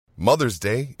Mother's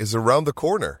Day is around the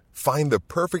corner. Find the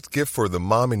perfect gift for the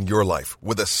mom in your life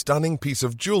with a stunning piece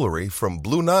of jewelry from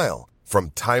Blue Nile.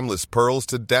 From timeless pearls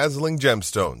to dazzling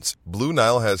gemstones, Blue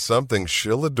Nile has something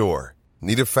she'll adore.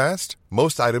 Need it fast?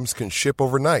 Most items can ship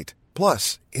overnight.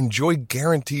 Plus, enjoy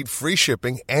guaranteed free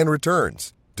shipping and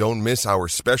returns. Don't miss our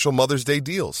special Mother's Day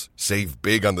deals. Save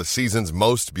big on the season's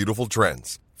most beautiful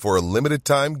trends. For a limited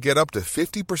time, get up to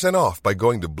 50% off by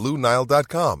going to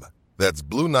BlueNile.com. That's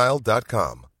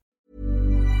BlueNile.com.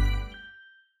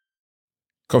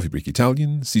 Coffee Break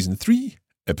Italian, Season 3,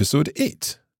 Episode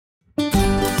 8.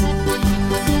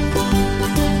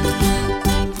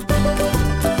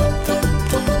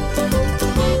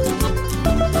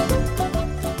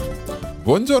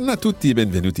 Buongiorno a tutti e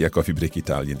benvenuti a Coffee Break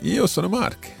Italian. Io sono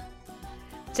Mark.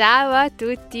 Ciao a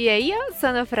tutti e io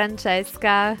sono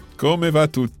Francesca. Come va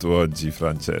tutto oggi,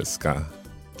 Francesca?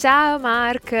 Ciao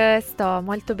Mark, sto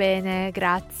molto bene,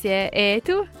 grazie. E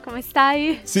tu, come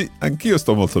stai? Sì, anch'io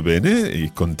sto molto bene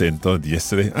e contento di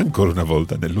essere ancora una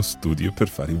volta nello studio per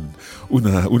fare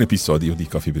un episodio di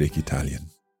Coffee Break Italian.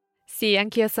 Sì,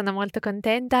 anch'io sono molto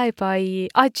contenta e poi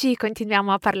oggi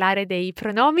continuiamo a parlare dei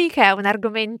pronomi, che è un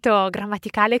argomento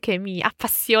grammaticale che mi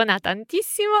appassiona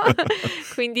tantissimo,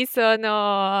 quindi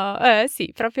sono,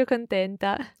 sì, proprio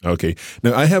contenta. Okay,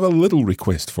 now I have a little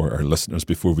request for our listeners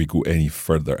before we go any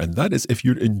further, and that is if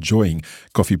you're enjoying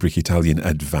Coffee Break Italian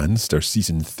Advanced, our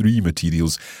Season 3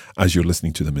 materials, as you're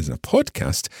listening to them as a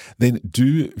podcast, then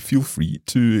do feel free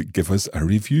to give us a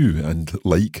review and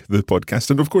like the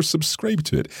podcast, and of course subscribe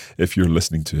to it if you're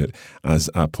listening to it as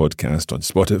a podcast on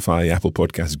Spotify, Apple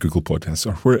Podcasts, Google Podcasts,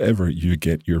 or wherever you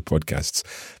get your podcasts.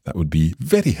 That would be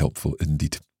very helpful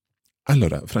indeed.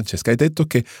 Allora, Francesca, hai detto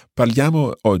che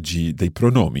parliamo oggi dei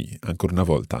pronomi, ancora una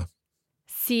volta.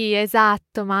 Sì,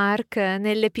 esatto, Mark.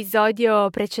 Nell'episodio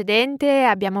precedente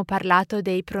abbiamo parlato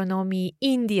dei pronomi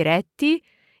indiretti,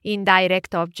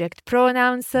 indirect object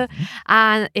pronouns,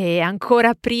 e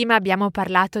ancora prima abbiamo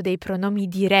parlato dei pronomi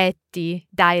diretti,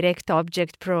 direct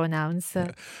object pronouns.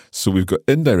 Yeah. So we've got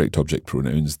indirect object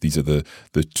pronouns. These are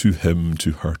the to him,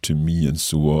 to her, to me, and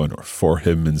so on, or for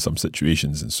him in some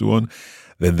situations and so on.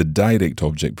 Then the direct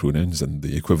object pronouns, and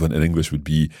the equivalent in English would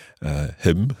be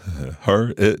him,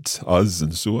 her, it, us,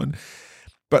 and so on.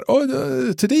 But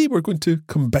today we're going to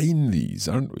combine these,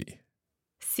 aren't we?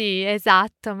 Sì,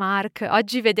 esatto, Mark.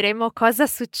 Oggi vedremo cosa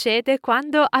succede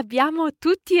quando abbiamo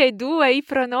tutti e due i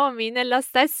pronomi nella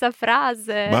stessa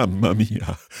frase. Mamma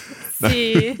mia.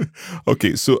 Sì.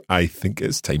 Okay, so I think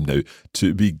it's time now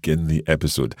to begin the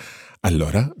episode.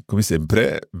 Allora, come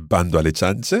sempre, bando alle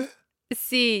ciance?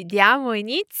 Sì, diamo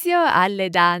inizio alle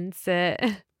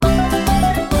danze.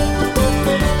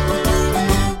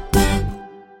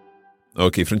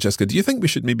 Okay, Francesca, do you think we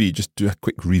should maybe just do a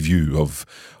quick review of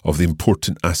the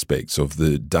important aspects of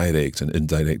the direct and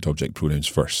indirect object pronouns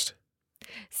first?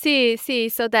 Sì,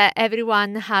 so that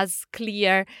everyone has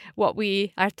clear what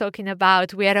we are talking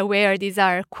about. We are aware these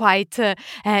are quite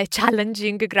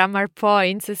challenging grammar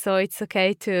points, so it's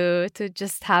okay to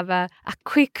just have a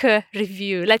quick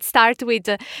review. Let's start with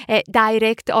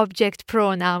direct object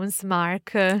pronouns,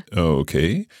 Mark.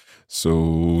 Okay,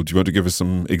 so do you want to give us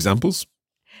some examples?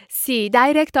 Sì,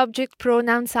 direct object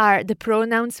pronouns are the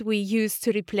pronouns we use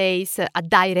to replace a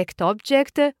direct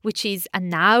object, which is a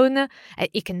noun.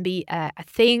 It can be a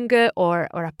thing or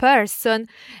a person,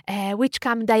 which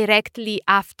come directly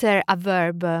after a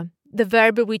verb. The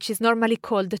verb which is normally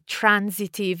called the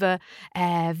transitive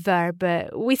verb.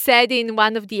 We said in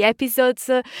one of the episodes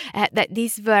that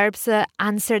these verbs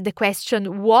answer the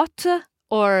question what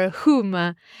or whom.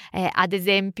 Ad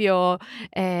esempio,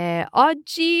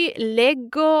 oggi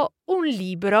leggo un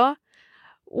libro.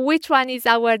 Which one is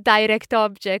our direct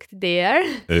object there?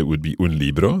 It would be un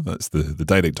libro. That's the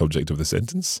direct object of the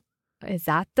sentence.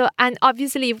 Esatto. And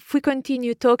obviously, if we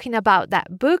continue talking about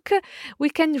that book, we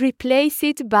can replace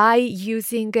it by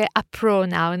using a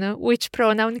pronoun. Which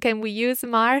pronoun can we use,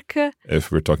 Mark?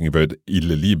 If we're talking about il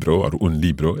libro or un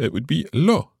libro, it would be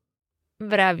lo.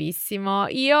 Bravissimo.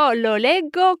 Io lo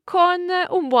leggo con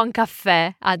un buon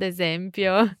caffè, ad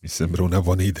esempio. Mi sembra una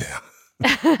buona idea.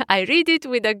 I read it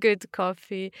with a good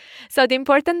coffee. So the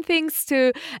important things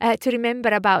to remember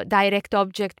about direct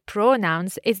object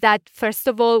pronouns is that, first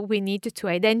of all, we need to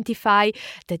identify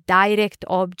the direct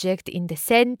object in the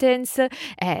sentence,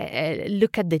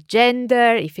 look at the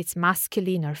gender, if it's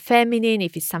masculine or feminine,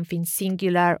 if it's something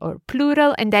singular or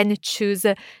plural, and then choose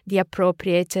the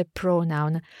appropriate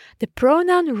pronoun. The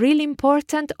pronoun, really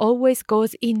important, always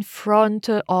goes in front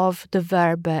of the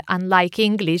verb, unlike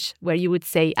English, where you would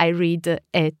say, I read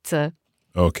it.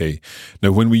 Okay.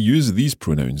 Now, when we use these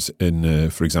pronouns in,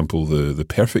 for example, the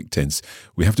perfect tense,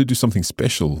 we have to do something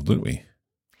special, don't we?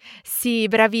 Sì,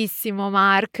 bravissimo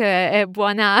Mark,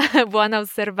 buona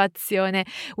osservazione.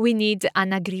 We need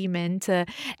an agreement.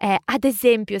 Ad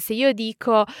esempio, se io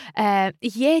dico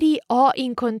ieri ho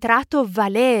incontrato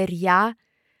Valeria,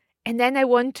 and then I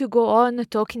want to go on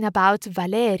talking about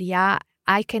Valeria,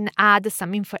 I can add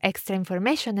some extra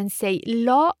information and say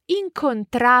l'ho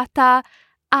incontrata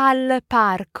al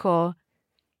parco.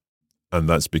 And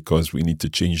that's because we need to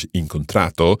change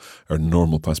incontrato, our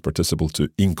normal past participle, to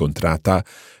incontrata,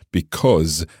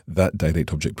 because that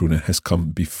direct object pronoun has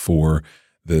come before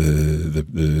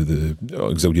the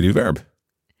auxiliary verb.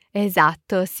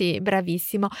 Esatto, sì,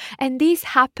 bravissimo. And this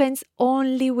happens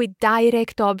only with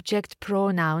direct object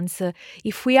pronouns.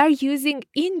 If we are using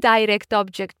indirect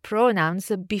object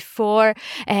pronouns before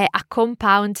a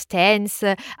compound tense,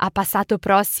 a passato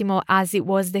prossimo, as it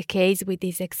was the case with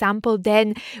this example,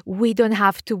 then we don't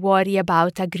have to worry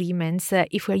about agreements.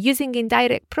 If we're using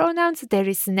indirect pronouns, there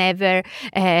is never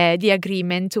the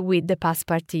agreement with the past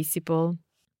participle.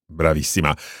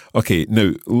 Bravissima. Okay,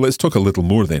 now let's talk a little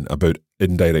more then about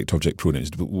indirect object pronouns.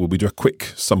 Will we do a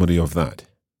quick summary of that?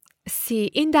 Sì,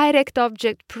 indirect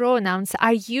object pronouns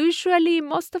are usually,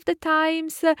 most of the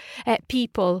times,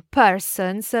 people,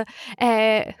 persons,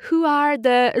 who are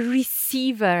the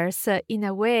receivers, in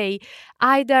a way,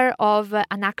 either of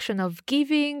an action of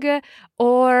giving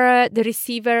or the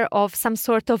receiver of some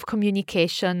sort of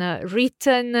communication,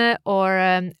 written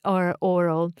or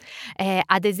oral.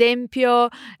 Ad esempio,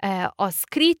 ho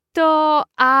scritto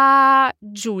a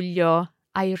Giulio.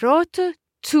 I wrote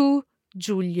to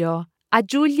Giulio. A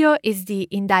Giulio is the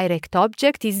indirect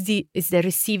object, is the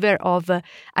receiver of a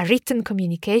written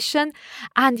communication,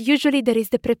 and usually there is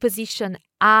the preposition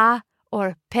a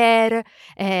or per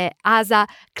as a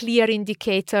clear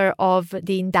indicator of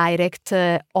the indirect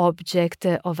object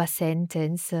of a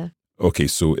sentence. Okay,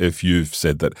 so if you've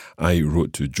said that I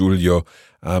wrote to Giulio,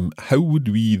 how would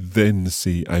we then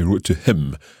say I wrote to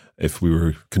him if we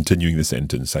were continuing the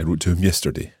sentence? I wrote to him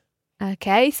yesterday.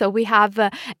 Okay, so we have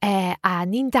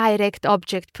an indirect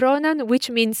object pronoun,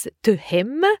 which means to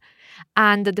him,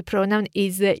 and the pronoun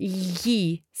is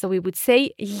gli. So we would say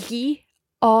gli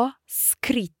ho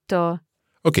scritto.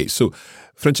 Okay, so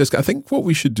Francesca, I think what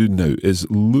we should do now is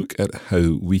look at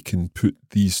how we can put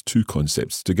these two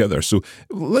concepts together. So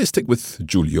let's stick with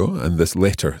Giulio and this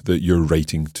letter that you're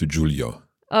writing to Giulio.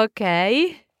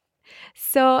 Okay.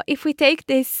 So if we take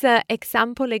this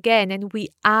example again and we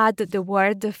add the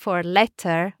word for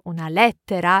letter, una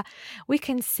lettera, we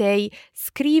can say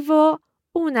scrivo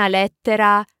una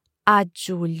lettera a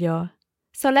Giulio.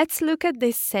 So let's look at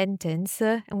this sentence.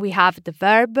 And we have the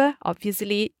verb,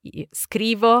 obviously,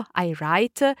 scrivo, I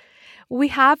write. We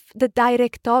have the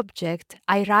direct object,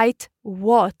 I write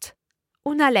what?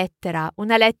 Una lettera.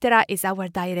 Una lettera is our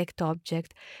direct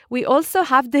object. We also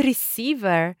have the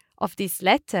receiver of this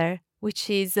letter,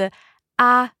 which is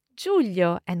a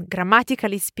Giulio, and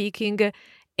grammatically speaking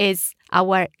is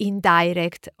our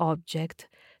indirect object.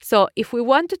 So if we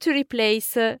wanted to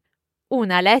replace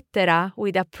una lettera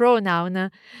with a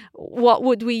pronoun, what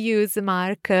would we use,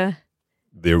 Mark?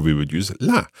 There we would use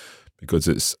la, because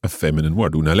it's a feminine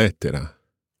word, una lettera.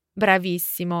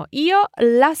 Bravissimo. Io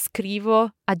la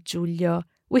scrivo a Giulio.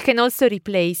 We can also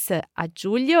replace a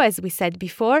Giulio, as we said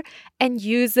before, and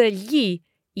use gli.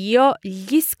 Io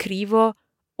gli scrivo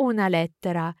una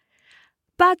lettera.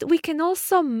 But we can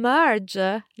also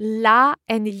merge la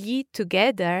and gli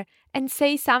together and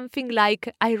say something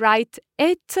like, I write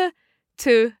it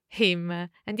to him.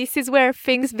 And this is where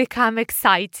things become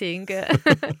exciting.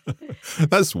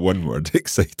 That's one word,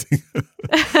 exciting.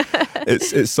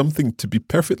 It's something, to be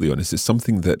perfectly honest, it's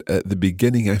something that at the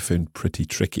beginning I found pretty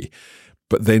tricky.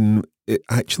 But then it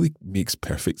actually makes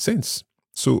perfect sense.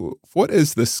 So what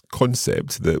is this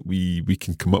concept that we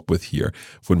can come up with here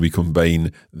when we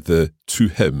combine the to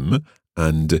him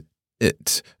and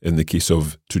it in the case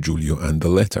of to Giulio and the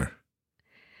letter?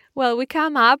 Well, we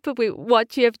come up with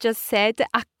what you have just said,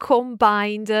 a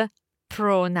combined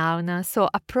pronoun. So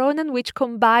a pronoun which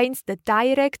combines the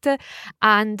direct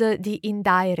and the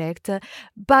indirect.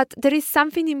 But there is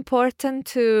something important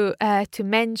to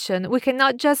mention. We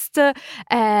cannot just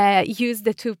use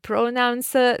the two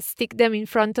pronouns, stick them in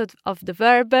front of the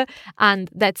verb, and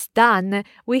that's done.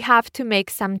 We have to make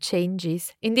some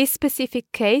changes. In this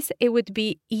specific case, it would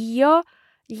be io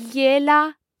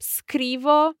gliela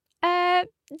scrivo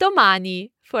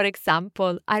domani, for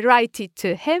example. I write it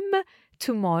to him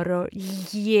tomorrow.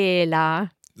 Gliela.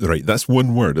 Right, that's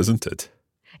one word, isn't it?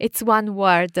 It's one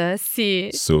word, sì.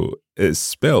 So it's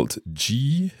spelt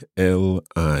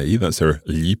G-L-I, that's our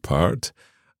li part.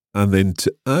 And then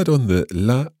to add on the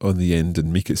la on the end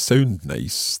and make it sound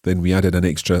nice, then we added an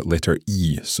extra letter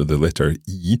E. So the letter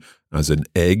E as in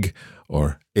egg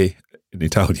or e in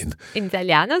Italian. In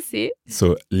italiano, sì.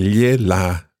 So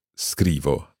gliela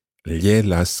scrivo.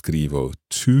 Gliela scrivo.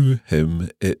 To him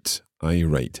it I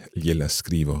write. Gliela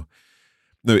scrivo.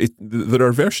 Now, there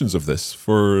are versions of this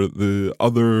for the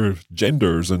other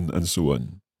genders and so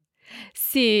on.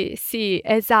 Sì, sì,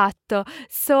 esatto.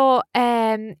 So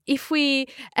if we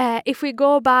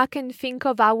go back and think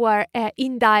of our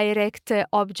indirect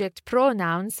object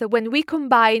pronouns, when we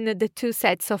combine the two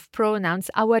sets of pronouns,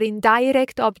 our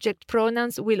indirect object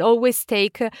pronouns will always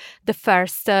take the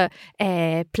first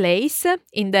place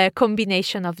in the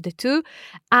combination of the two,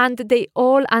 and they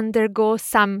all undergo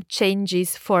some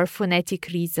changes for phonetic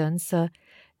reasons.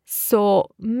 So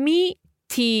mi,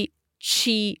 ti,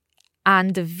 ci,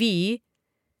 and vi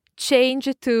change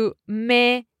to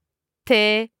me,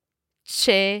 te,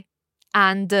 ce,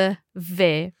 and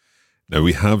ve. Now,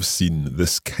 we have seen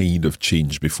this kind of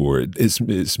change before. It's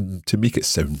to make it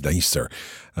sound nicer.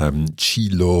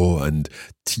 Cilo and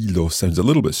tilo sounds a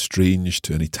little bit strange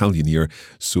to an Italian ear,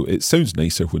 so it sounds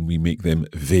nicer when we make them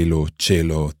velo,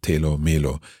 cielo, telo,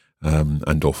 melo,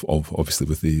 and obviously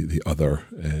with the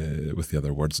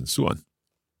other words and so on.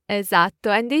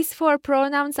 Esatto, and these four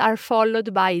pronouns are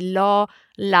followed by lo,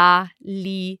 la,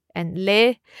 li, and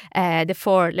le, the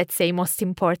four, let's say, most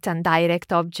important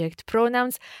direct object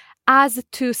pronouns, as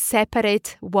two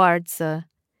separate words.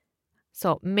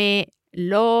 So me,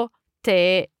 lo,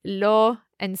 te, lo,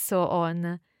 and so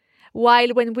on.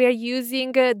 While when we're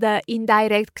using the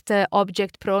indirect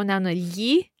object pronoun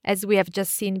gli, as we have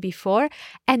just seen before,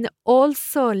 and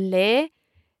also le,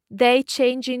 they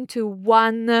change into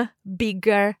one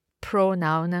bigger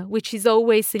pronoun, which is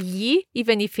always gli,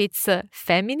 even if it's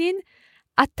feminine,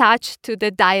 attached to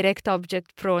the direct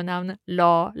object pronoun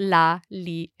lo, la,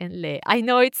 li, and le. I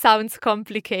know it sounds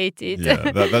complicated.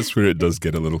 Yeah, that's where it does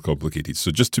get a little complicated.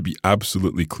 So just to be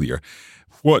absolutely clear,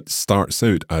 what starts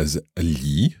out as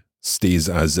li stays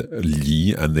as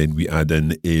li, and then we add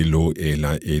in elo,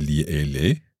 ela, eli,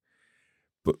 ele.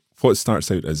 But what starts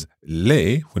out as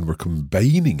le, when we're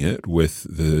combining it with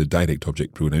the direct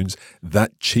object pronouns,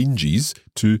 that changes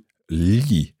to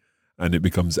li, and it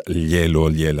becomes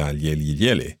lielo, liela, lieli,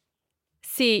 liele.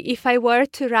 See, if I were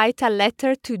to write a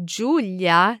letter to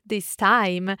Giulia this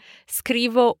time,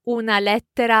 scrivo una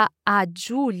lettera a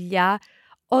Giulia,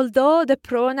 although the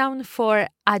pronoun for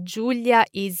a Giulia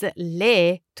is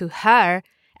le, to her,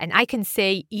 and I can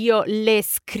say io le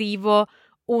scrivo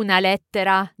una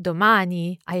lettera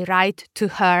domani, I write to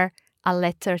her a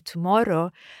letter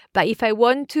tomorrow. But if I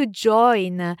want to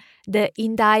join the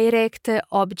indirect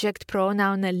object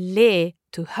pronoun le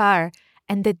to her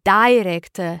and the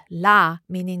direct la,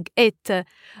 meaning it,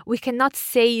 we cannot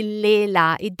say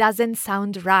lela. It doesn't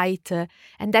sound right.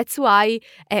 And that's why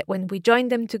when we join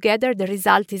them together, the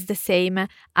result is the same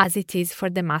as it is for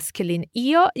the masculine.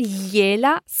 Io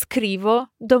gliela scrivo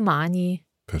domani.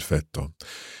 Perfetto.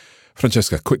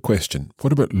 Francesca, quick question.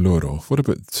 What about loro? What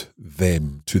about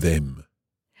them, to them?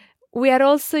 We are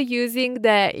also using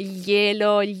the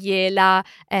glielo, gliela,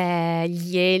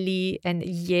 glieli, and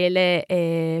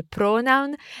gliele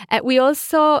pronoun. We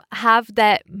also have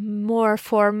the more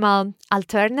formal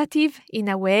alternative in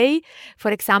a way.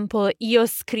 For example, io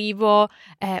scrivo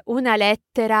una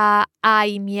lettera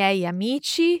ai miei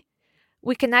amici.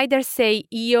 We can either say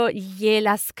io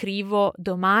gliela scrivo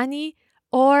domani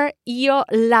or io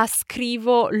la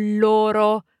scrivo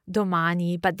loro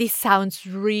domani, but this sounds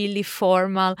really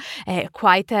formal,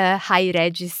 quite a high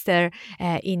register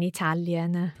in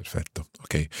Italian. Perfetto.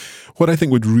 Okay. What I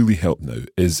think would really help now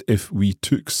is if we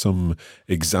took some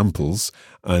examples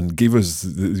and gave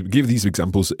these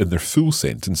examples in their full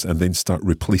sentence and then start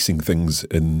replacing things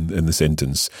in the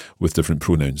sentence with different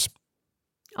pronouns.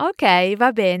 Okay,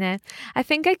 va bene. I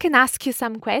think I can ask you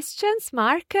some questions,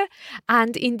 Mark,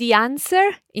 and in the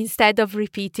answer, instead of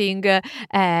repeating the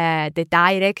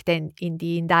direct and in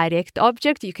the indirect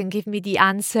object, you can give me the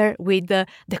answer with the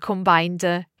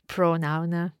combined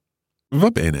pronoun. Va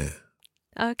bene.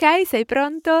 Ok, sei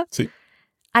pronto? Sì.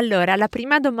 Allora, la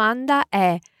prima domanda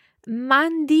è: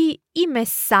 mandi i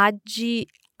messaggi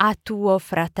a tuo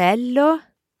fratello?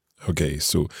 Okay,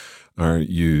 so are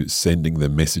you sending the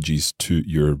messages to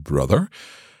your brother?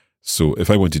 So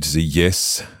if I wanted to say,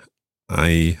 yes,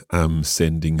 I am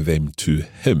sending them to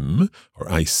him,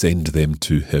 or I send them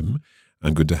to him,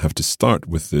 I'm going to have to start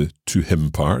with the to him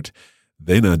part,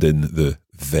 then add in the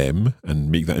them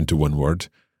and make that into one word,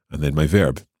 and then my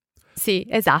verb. Sì,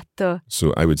 esatto.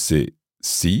 So I would say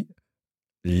sì,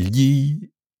 glieli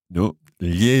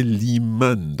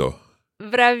mando.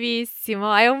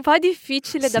 Bravissimo, è un po'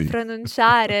 difficile da Sì.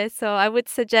 pronunciare, so I would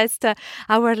suggest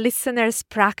our listeners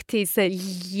practice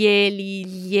gliele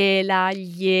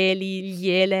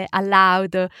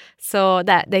aloud so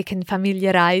that they can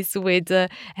familiarize with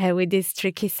this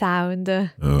tricky sound.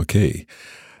 Okay,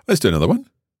 let's do another one.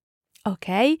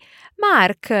 Ok,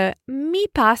 Mark, mi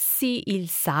passi il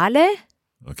sale?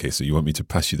 Okay, so you want me to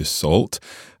pass you the salt.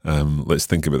 Let's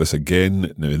think about this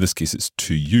again. Now, in this case, it's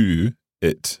to you,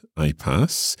 I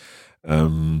pass.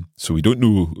 So we don't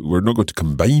know, we're not going to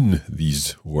combine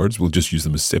these words. We'll just use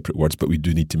them as separate words, but we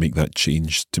do need to make that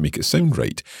change to make it sound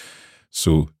right.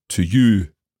 So to you,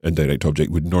 indirect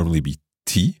object would normally be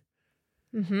ti,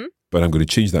 but I'm going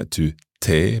to change that to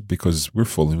te because we're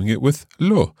following it with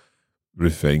lo,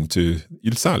 referring to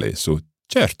il sale. So,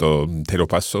 certo, te lo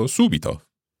passo subito.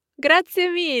 Grazie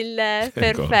mille, Ecco.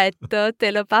 perfetto,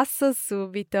 te lo passo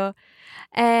subito.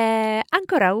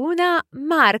 Ancora una,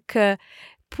 Mark,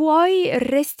 puoi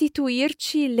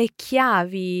restituirci le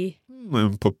chiavi? È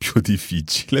un po' più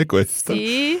difficile questa.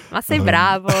 Sì, ma sei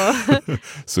bravo.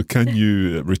 So can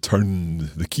you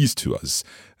return the keys to us?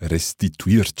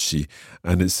 Restituirci.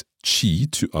 And it's ci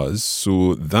to us,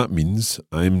 so that means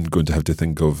I'm going to have to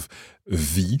think of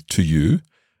vi to you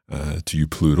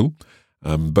plural.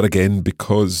 But again,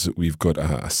 because we've got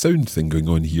a sound thing going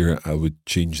on here, I would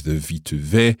change the vi to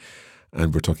ve,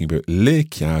 and we're talking about le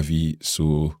chiavi,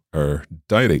 so our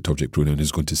direct object pronoun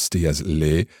is going to stay as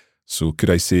le. So could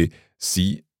I say,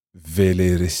 sì, ve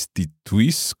le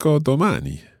restituisco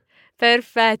domani?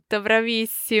 Perfetto,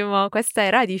 bravissimo. Questa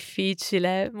era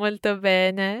difficile, molto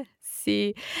bene.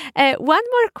 Sì. One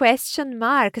more question,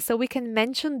 Mark, so we can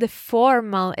mention the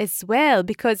formal as well,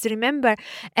 because remember,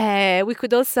 we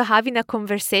could also have in a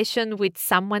conversation with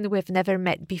someone we've never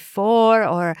met before,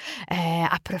 or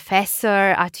a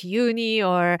professor at uni,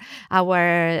 or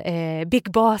our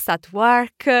big boss at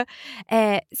work.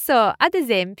 So, ad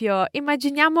esempio,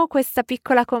 immaginiamo questa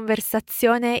piccola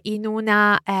conversazione in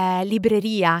una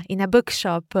libreria, in a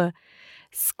bookshop.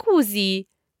 Scusi,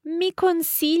 mi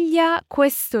consiglia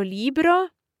questo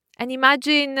libro? And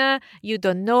imagine you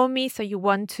don't know me, so you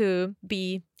want to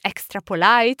be extra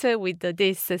polite with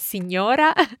this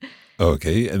signora.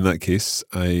 Okay, in that case,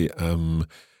 I am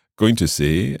going to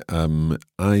say,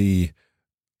 I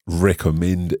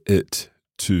recommend it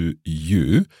to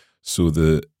you. So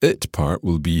the it part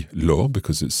will be lo,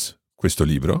 because it's questo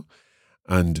libro.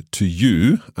 And to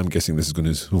you, I'm guessing this is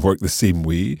going to work the same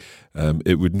way.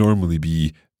 It would normally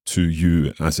be to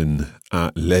you, as in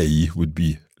a lei would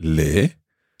be le.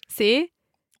 Sì?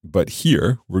 But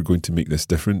here, we're going to make this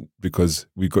different because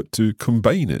we've got to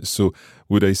combine it. So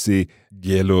would I say,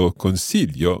 glielo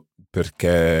consiglio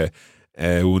perché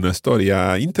è una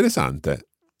storia interessante?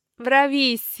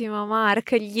 Bravissimo,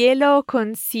 Mark, glielo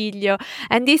consiglio.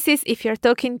 And this is, if you're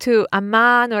talking to a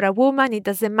man or a woman, it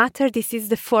doesn't matter. This is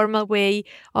the formal way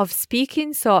of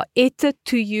speaking. So, it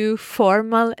to you,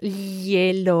 formal,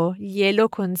 glielo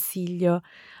consiglio.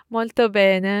 Molto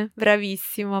bene,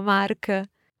 bravissimo, Mark.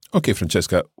 Okay,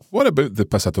 Francesca, what about the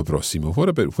passato prossimo? What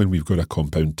about when we've got a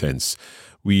compound tense?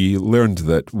 We learned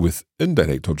that with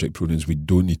indirect object pronouns, we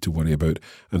don't need to worry about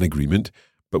an agreement.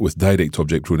 But with direct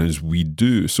object pronouns, we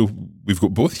do. So we've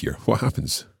got both here. What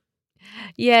happens?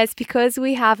 Yes, because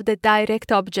we have the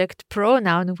direct object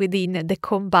pronoun within the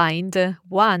combined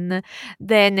one,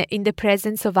 then in the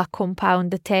presence of a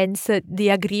compound tense, the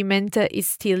agreement is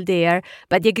still there,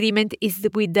 but the agreement is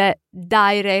with the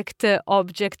direct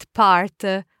object part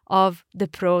of the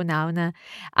pronoun.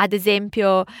 Ad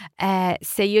esempio,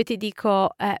 se io ti dico,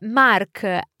 Mark,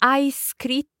 hai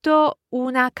scritto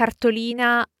una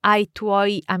cartolina ai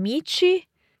tuoi amici?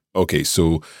 Okay,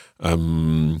 so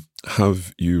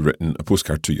have you written a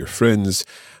postcard to your friends?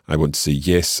 I want to say,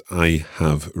 yes, I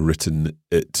have written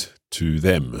it to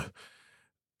them.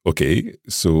 Okay,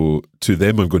 so to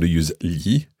them I'm going to use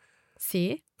gli.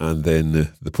 Sì. And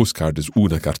then the postcard is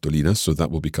una cartolina, so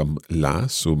that will become la.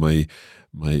 So my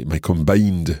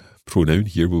combined pronoun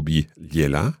here will be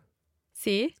gliela.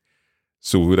 Sì.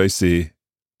 So would I say,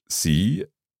 sì,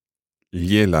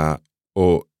 gliela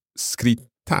ho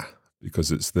scritta,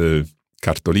 because it's the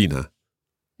cartolina.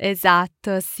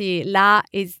 Esatto, sì. La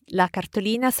is la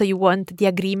cartolina, so you want the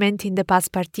agreement in the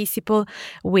past participle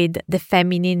with the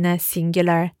feminine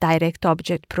singular direct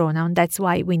object pronoun. That's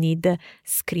why we need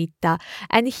scritta.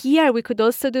 And here we could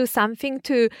also do something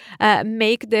to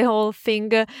make the whole thing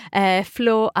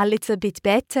flow a little bit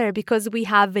better, because we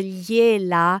have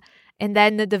gliela and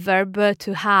then the verb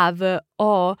to have,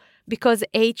 o, because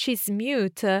H is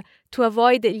mute, to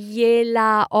avoid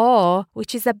gliela O,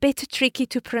 which is a bit tricky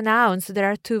to pronounce. There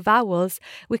are two vowels.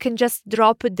 We can just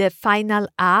drop the final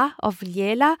A of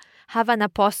gliela, have an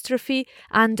apostrophe,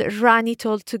 and run it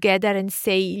all together and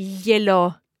say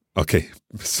glielo. Okay,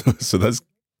 so that's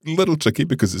a little tricky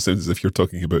because it sounds as if you're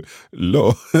talking about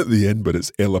lo at the end, but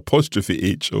it's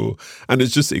L''HO, and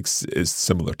it's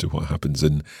similar to what happens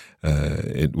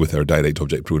with our direct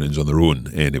object pronouns on their own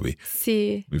anyway.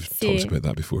 We've talked about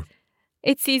that before.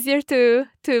 It's easier to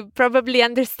probably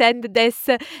understand this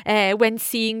when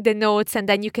seeing the notes, and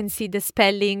then you can see the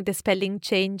spelling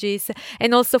changes.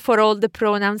 And also for all the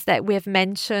pronouns that we have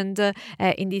mentioned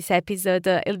in this episode,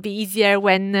 it'll be easier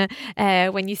when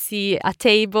you see a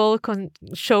table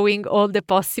showing all the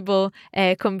possible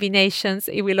combinations.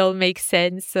 It will all make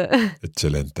sense.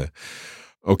 Eccellente.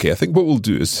 Okay, I think what we'll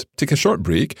do is take a short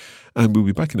break and we'll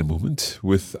be back in a moment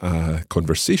with a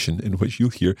conversation in which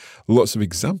you'll hear lots of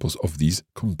examples of these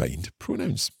combined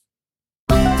pronouns.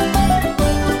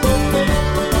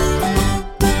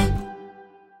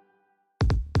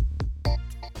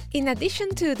 In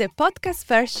addition to the podcast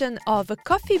version of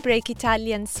Coffee Break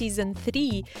Italian Season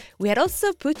 3, we are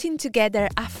also putting together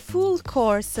a full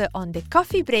course on the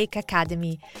Coffee Break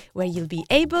Academy, where you'll be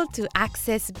able to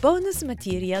access bonus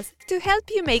materials to help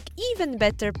you make even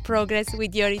better progress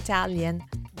with your Italian.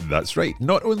 That's right.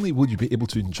 Not only will you be able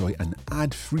to enjoy an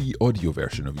ad-free audio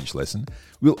version of each lesson,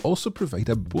 we'll also provide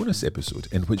a bonus episode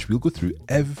in which we'll go through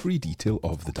every detail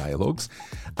of the dialogues,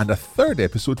 and a third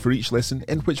episode for each lesson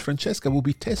in which Francesca will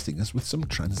be testing us with some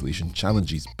translation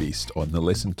challenges based on the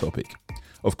lesson topic.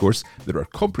 Of course, there are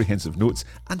comprehensive notes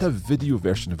and a video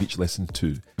version of each lesson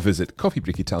too. Visit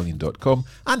coffeebreakitalian.com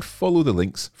and follow the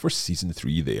links for Season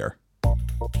 3 there.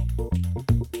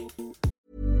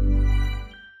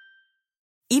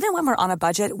 Even when we're on a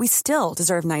budget, we still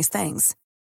deserve nice things.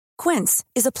 Quince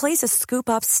is a place to scoop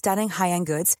up stunning high-end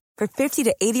goods for 50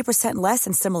 to 80% less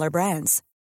than similar brands.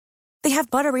 They have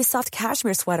buttery soft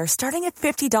cashmere sweaters starting at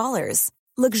 $50,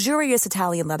 luxurious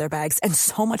Italian leather bags, and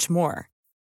so much more.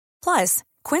 Plus,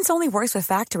 Quince only works with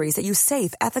factories that use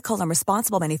safe, ethical, and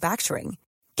responsible manufacturing.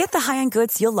 Get the high-end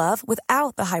goods you'll love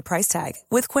without the high price tag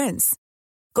with Quince.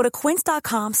 Go to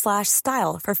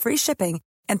quince.com/style for free shipping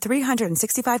and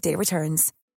 365-day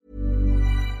returns.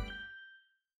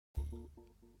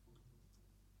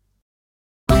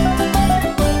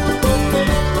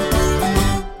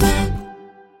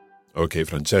 Okay,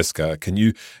 Francesca, can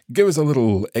you give us a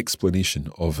little explanation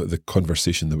of the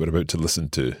conversation that we're about to listen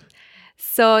to?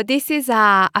 So this is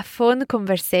a phone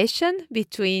conversation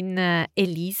between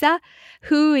Elisa,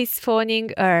 who is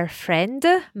phoning her friend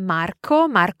Marco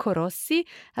Rossi,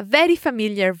 a very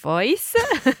familiar voice,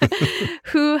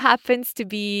 who happens to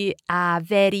be a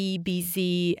very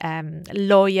busy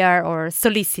lawyer or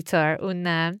solicitor, un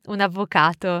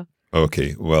avvocato.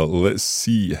 Okay, well, let's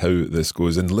see how this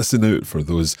goes and listen out for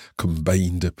those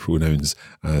combined pronouns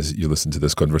as you listen to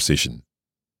this conversation.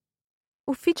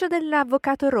 Ufficio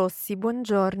dell'avvocato Rossi,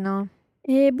 buongiorno.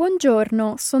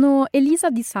 Buongiorno, sono Elisa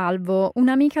Di Salvo,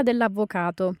 un'amica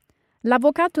dell'avvocato.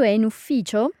 L'avvocato è in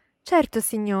ufficio? Certo,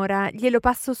 signora, glielo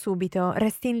passo subito,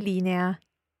 resti in linea.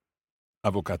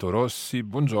 Avvocato Rossi,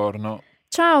 buongiorno.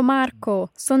 Ciao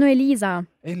Marco, sono Elisa.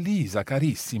 Elisa,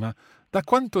 carissima, da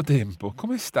quanto tempo?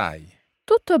 Come stai?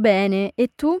 Tutto bene,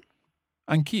 e tu?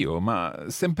 Anch'io, ma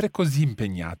sempre così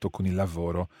impegnato con il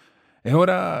lavoro. E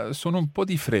ora sono un po'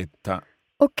 di fretta.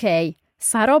 Ok,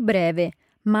 sarò breve,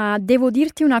 ma devo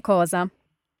dirti una cosa.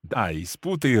 Dai,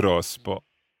 sputa il rospo.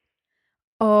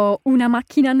 Ho una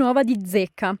macchina nuova di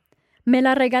zecca. Me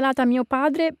l'ha regalata mio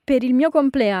padre per il mio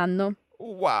compleanno.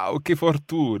 Wow, che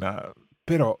fortuna!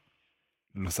 Però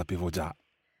lo sapevo già.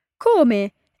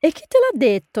 Come? E chi te l'ha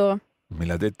detto? Me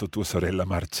l'ha detto tua sorella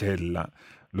Marcella.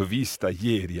 L'ho vista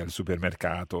ieri al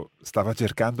supermercato. Stava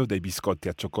cercando dei biscotti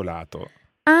al cioccolato.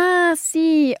 Ah,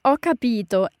 sì, ho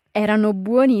capito. Erano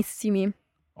buonissimi.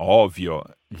 Ovvio,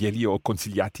 glieli ho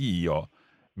consigliati io.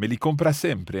 Me li compra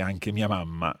sempre anche mia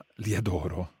mamma. Li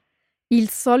adoro. Il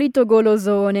solito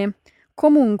golosone.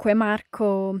 Comunque,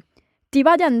 Marco, ti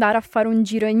va di andare a fare un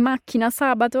giro in macchina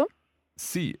sabato?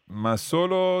 Sì, ma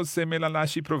solo se me la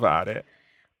lasci provare.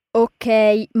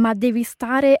 Ok, ma devi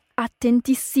stare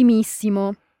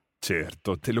attentissimissimo.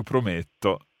 Certo, te lo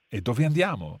prometto. E dove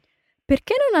andiamo?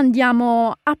 Perché non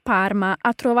andiamo a Parma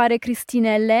a trovare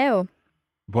Cristina e Leo?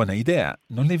 Buona idea,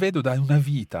 non li vedo da una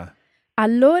vita.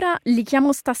 Allora li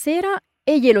chiamo stasera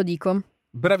e glielo dico.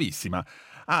 Bravissima.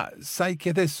 Ah, sai che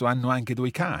adesso hanno anche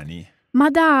 2 cani? Ma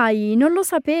dai, non lo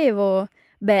sapevo.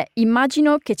 Beh,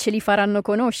 immagino che ce li faranno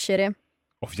conoscere.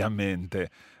 Ovviamente.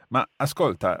 Ma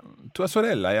ascolta, tua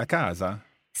sorella è a casa?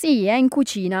 Sì, è in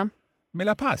cucina. Me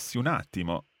la passi un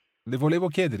attimo? Le volevo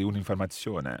chiedere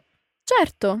un'informazione.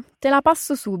 Certo, te la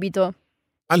passo subito.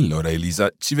 Allora,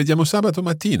 Elisa, ci vediamo sabato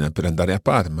mattina per andare a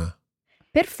Parma.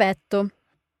 Perfetto.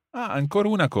 Ah, ancora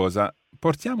una cosa.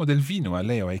 Portiamo del vino a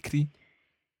Leo e Cri?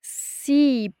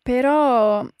 Sì,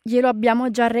 però glielo abbiamo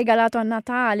già regalato a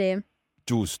Natale.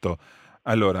 Giusto.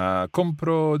 Allora,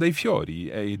 compro dei fiori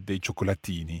e dei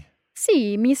cioccolatini.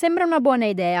 Sì, mi sembra una buona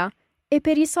idea. E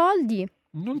per i soldi?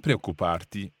 Non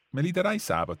preoccuparti, me li darai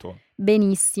sabato.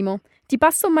 Benissimo. Ti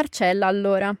passo Marcella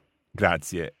allora.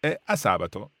 Grazie e a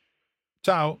sabato.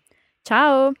 Ciao.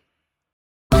 Ciao!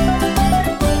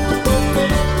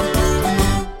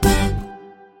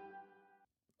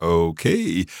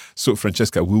 Okay, so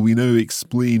Francesca, will we now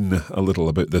explain a little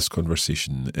about this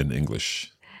conversation in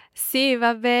English? Sì,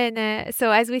 va bene.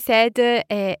 So, as we said,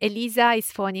 Elisa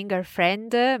is phoning her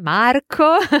friend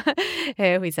Marco,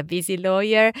 who is a busy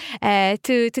lawyer,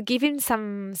 to give him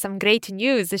some great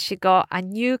news. She got a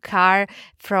new car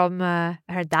from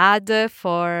her dad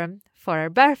for her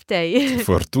birthday.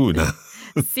 Fortuna.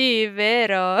 Sì,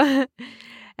 vero.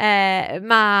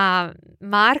 Ma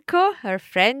Marco, her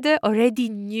friend, already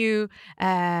knew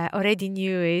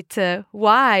it.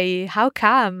 Why? How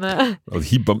come? Well,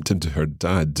 he bumped into her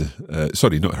dad,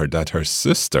 sorry, not her dad, her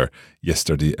sister,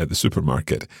 yesterday at the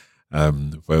supermarket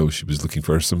while she was looking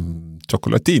for some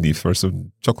cioccolatini, for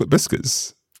some chocolate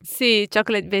biscuits. Sì,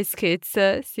 chocolate biscuits,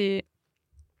 sì.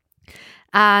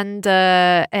 And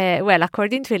well,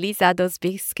 according to Elisa, those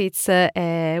biscuits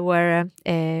were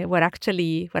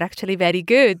actually very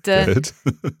good. Good.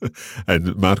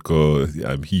 And Marco,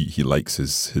 he likes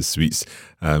his sweets.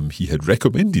 He had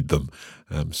recommended them,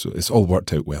 so it's all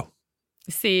worked out well.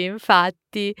 Sì,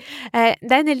 infatti.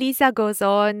 Then Elisa goes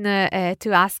on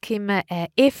to ask him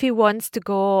if he wants to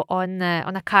go on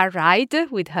a car ride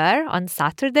with her on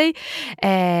Saturday,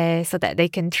 so that they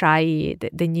can try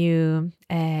the new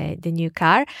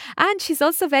car. And she's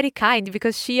also very kind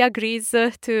because she agrees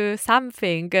to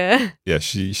something. Yeah,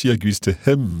 she agrees to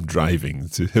him driving,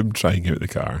 to him trying out the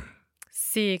car.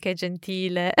 Sì, che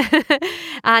gentile.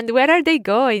 And where are they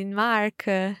going, Mark?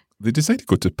 They decide to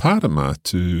go to Parma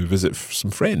to visit some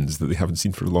friends that they haven't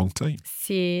seen for a long time.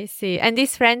 Sì, sì. And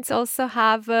these friends also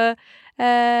have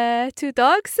two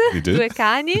dogs, They do. due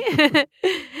cani.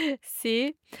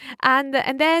 Sì. And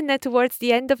then towards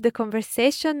the end of the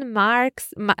conversation, Marco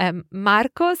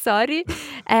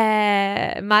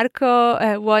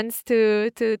wants to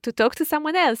talk to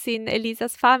someone else in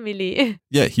Elisa's family.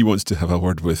 Yeah, he wants to have a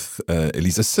word with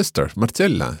Elisa's sister,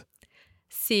 Marcella.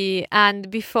 Sì, and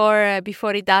before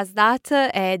he does that,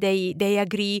 they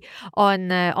agree on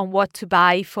what to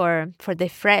buy for their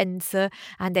friends,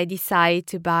 and they decide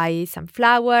to buy some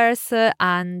flowers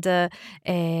and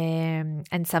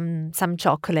some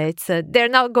chocolates. They're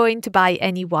not going to buy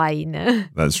any wine.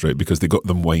 That's right, because they got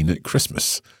them wine at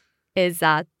Christmas.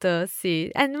 Esatto, sì.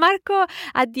 And Marco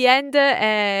at the end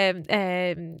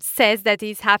says that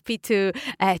he's happy to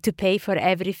pay for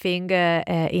everything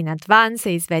in advance.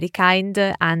 He's very kind,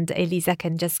 and Elisa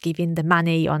can just give him the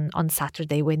money on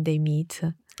Saturday when they meet.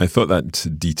 I thought that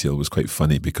detail was quite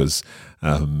funny because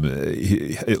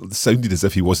it sounded as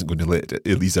if he wasn't going to let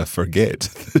Elisa forget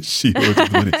that she owed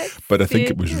him the money. But I think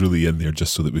it was really in there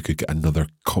just so that we could get another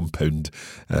compound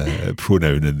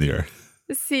pronoun in there.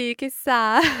 Sì,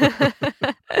 chissà.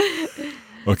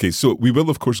 Okay, so we will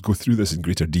of course go through this in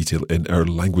greater detail in our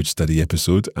language study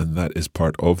episode, and that is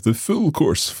part of the full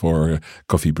course for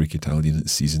Coffee Break Italian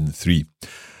Season 3.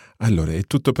 Allora, è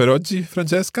tutto per oggi,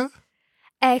 Francesca?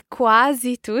 È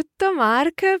quasi tutto,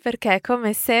 Mark, perché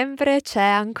come sempre c'è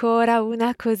ancora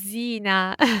una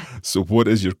cosina. So what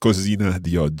is your cosina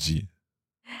di oggi?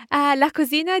 La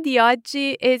cosina di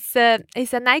oggi is a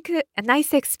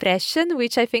nice expression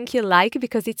which I think you like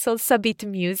because it's also a bit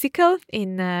musical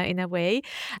in a way,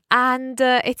 and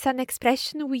it's an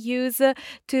expression we use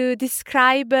to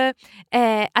describe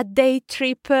a day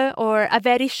trip or a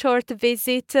very short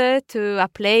visit to a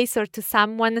place or to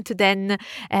someone to then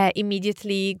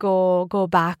immediately go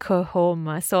back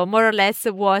home. So more or less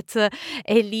what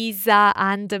Elisa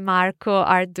and Marco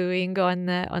are doing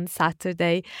on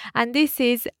Saturday, and this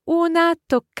is una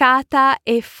toccata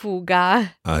e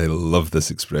fuga. I love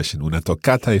this expression, una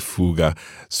toccata e fuga.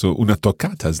 So una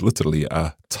toccata is literally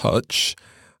a touch,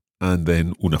 and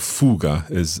then una fuga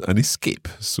is an escape.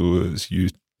 So you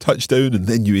touch down and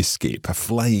then you escape, a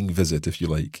flying visit if you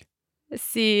like.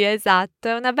 Sì, esatto,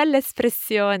 è una bella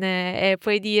espressione e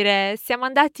puoi dire siamo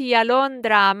andati a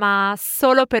Londra ma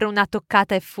solo per una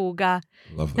toccata e fuga.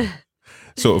 Love that.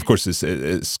 So, of course,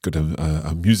 it's got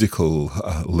a musical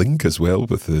link as well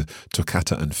with the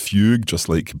toccata and fugue, just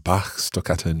like Bach's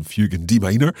toccata and fugue in D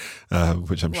minor,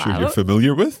 which I'm sure you're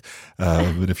familiar with.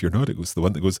 And if you're not, it was the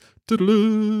one that goes...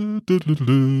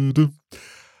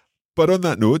 But on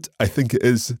that note, I think it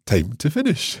is time to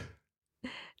finish.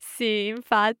 Sì,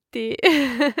 infatti.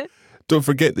 Don't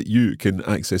forget that you can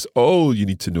access all you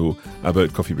need to know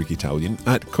about Coffee Break Italian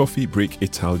at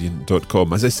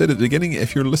coffeebreakitalian.com. As I said at the beginning,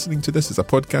 if you're listening to this as a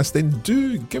podcast, then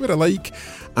do give it a like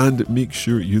and make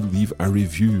sure you leave a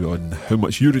review on how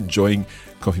much you're enjoying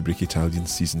Coffee Break Italian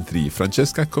Season 3.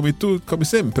 Francesca, come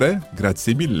sempre,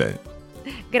 grazie mille.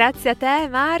 Grazie a te,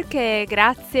 Mark, e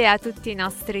grazie a tutti i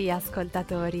nostri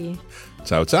ascoltatori.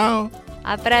 Ciao ciao!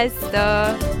 A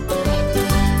presto!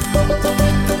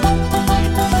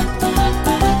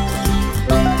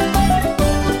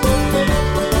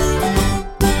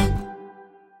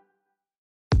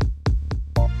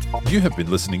 You have been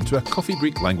listening to a Coffee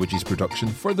Break Languages production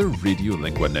for the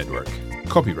Radiolingua Network.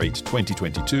 Copyright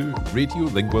 2022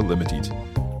 Radiolingua Limited.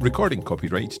 Recording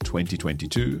copyright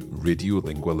 2022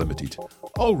 Radiolingua Limited.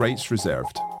 All rights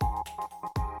reserved.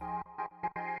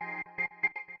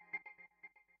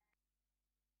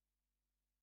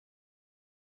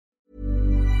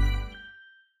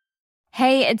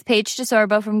 Hey, it's Paige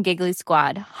DeSorbo from Giggly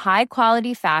Squad. High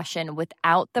quality fashion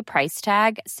without the price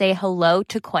tag. Say hello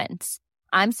to Quince.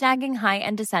 I'm snagging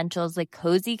high-end essentials like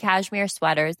cozy cashmere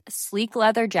sweaters, sleek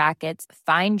leather jackets,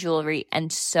 fine jewelry,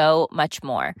 and so much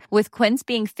more. With Quince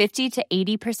being 50 to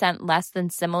 80% less than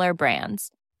similar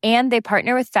brands. And they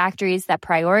partner with factories that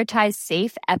prioritize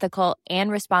safe, ethical, and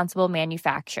responsible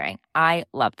manufacturing. I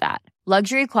love that.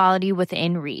 Luxury quality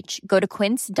within reach. Go to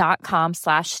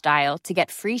quince.com/style to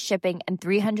get free shipping and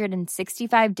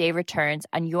 365-day returns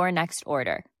on your next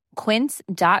order.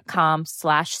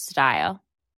 Quince.com/style.